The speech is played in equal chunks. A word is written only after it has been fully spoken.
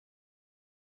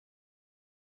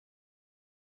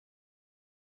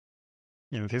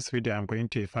In this video, I'm going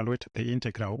to evaluate the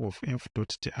integral of f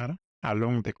dot dr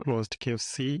along the closed curve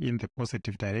C in the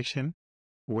positive direction,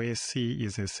 where C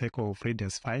is a circle of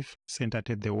radius 5 centered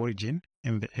at the origin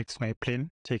in the xy plane,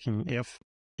 taking f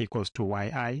equals to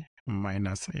yi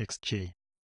minus xj.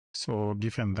 So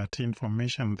given that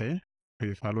information there,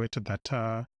 we evaluate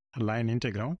that line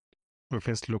integral. We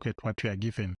first look at what we are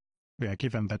given. We are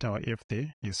given that our f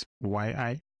there is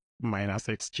yi minus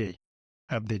xj.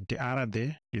 The dr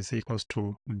there is equals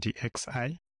to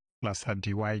dxi plus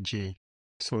dyj.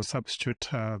 So substitute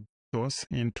those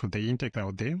into the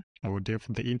integral there. We would have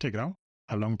the integral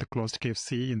along the closed curve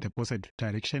C in the positive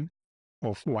direction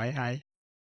of yi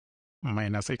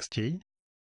minus xj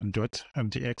dot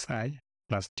dxi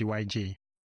plus dyj.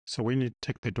 So when you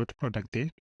take the dot product there,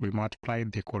 we multiply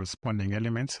the corresponding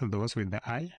elements, those with the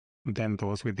I, then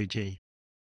those with the j.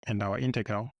 And our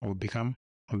integral will become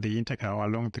the integral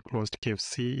along the closed curve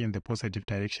C in the positive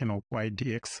direction of y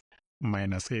dx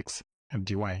minus x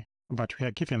dy. But we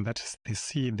are given that the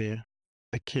C there,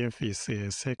 the curve is a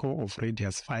circle of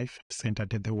radius 5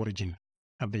 centered at the origin.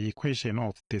 And the equation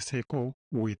of the circle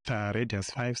with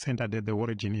radius 5 centered at the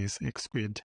origin is x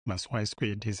squared plus y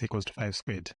squared is equals to 5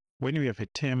 squared. When we have a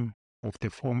term of the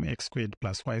form x squared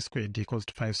plus y squared equals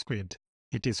to 5 squared,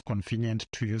 it is convenient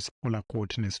to use polar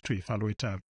coordinates to evaluate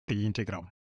the integral.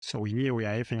 So here we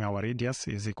are having our radius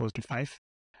is equals to 5.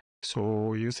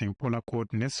 So using polar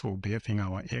coordinates, we'll be having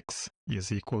our x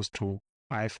is equals to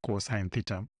 5 cosine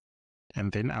theta.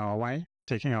 And then our y,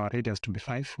 taking our radius to be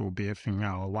 5, we'll be having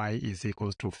our y is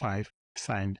equals to 5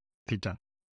 sine theta.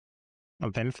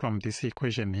 And then from this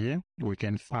equation here, we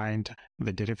can find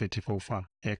the derivative of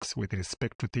x with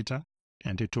respect to theta,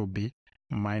 and it will be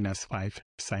minus 5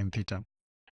 sine theta.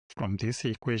 From this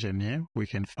equation here, we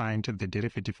can find the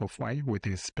derivative of y with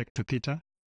respect to theta,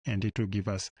 and it will give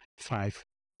us 5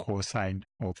 cosine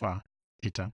of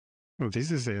theta.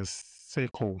 This is a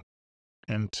circle,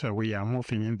 and we are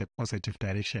moving in the positive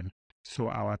direction. So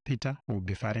our theta will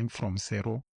be varying from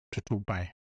 0 to 2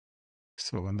 pi.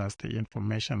 So that's the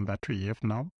information that we have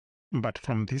now. But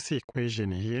from this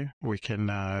equation here, we can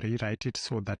rewrite it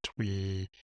so that we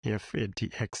have a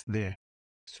dx there.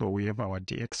 So we have our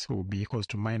dx will be equals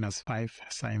to minus 5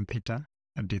 sine theta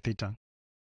d theta.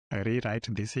 I rewrite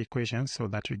this equation so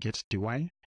that we get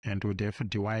dy, and we have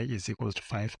dy is equals to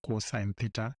 5 cosine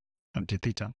theta d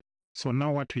theta. So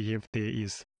now what we have there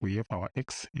is, we have our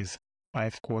x is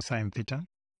 5 cosine theta,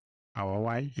 our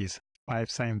y is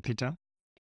 5 sine theta,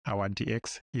 our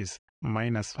dx is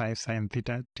minus 5 sine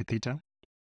theta d theta,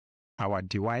 our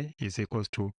dy is equals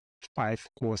to 5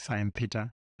 cosine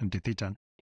theta d theta.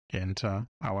 And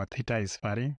our theta is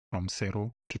varying from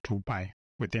 0 to 2 pi.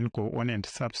 We then go on and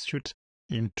substitute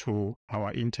into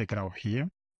our integral here.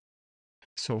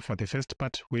 So for the first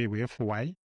part, where we have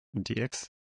y dx,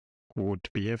 we would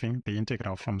be having the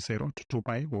integral from 0 to 2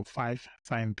 pi of 5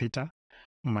 sine theta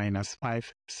minus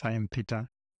 5 sine theta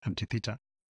d theta.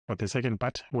 For the second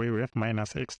part, where we have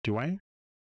minus x dy,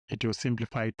 it will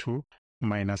simplify to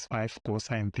minus 5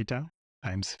 cosine theta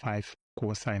times 5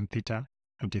 cosine theta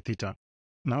d theta.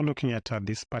 Now looking at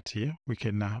this part here, we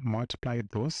can multiply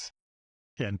those,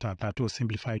 and that will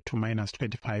simplify to minus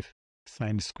 25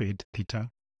 sine squared theta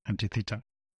and d theta.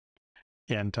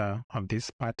 And on this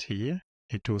part here,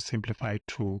 it will simplify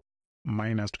to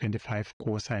minus 25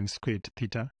 cosine squared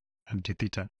theta and d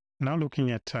theta. Now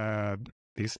looking at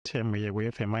this term here, we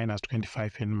have a minus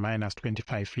 25 and minus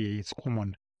 25 here. It's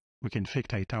common. We can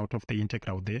factor it out of the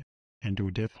integral there, and we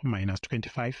would have minus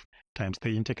 25 times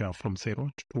the integral from 0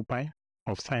 to 2 pi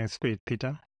of sine squared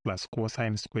theta plus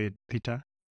cosine squared theta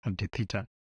and d theta.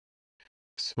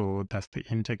 So that's the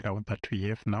integral that we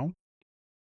have now.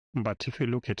 But if we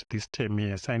look at this term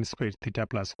here, sine squared theta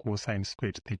plus cosine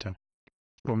squared theta,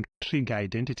 from trig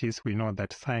identities, we know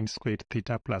that sine squared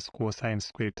theta plus cosine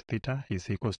squared theta is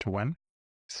equals to 1.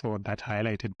 So that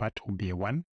highlighted part will be a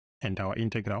 1, and our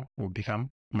integral will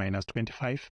become minus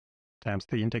 25 times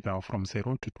the integral from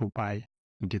 0 to 2 pi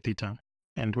d theta.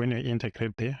 And when we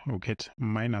integrate there, we'll get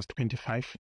minus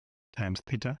 25 times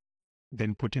theta,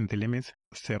 then put in the limits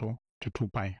 0 to 2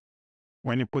 pi.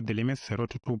 When you put the limits 0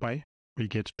 to 2 pi, we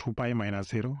get 2 pi minus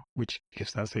 0, which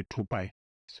gives us a 2 pi.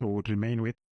 So we'll remain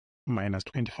with minus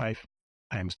 25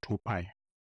 times 2 pi.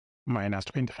 Minus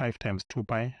 25 times 2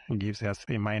 pi gives us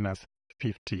a minus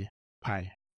 50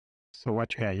 pi. So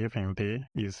what we are having there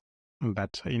is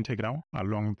that integral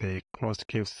along the closed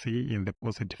curve C in the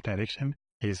positive direction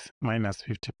is minus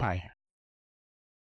 50 pi.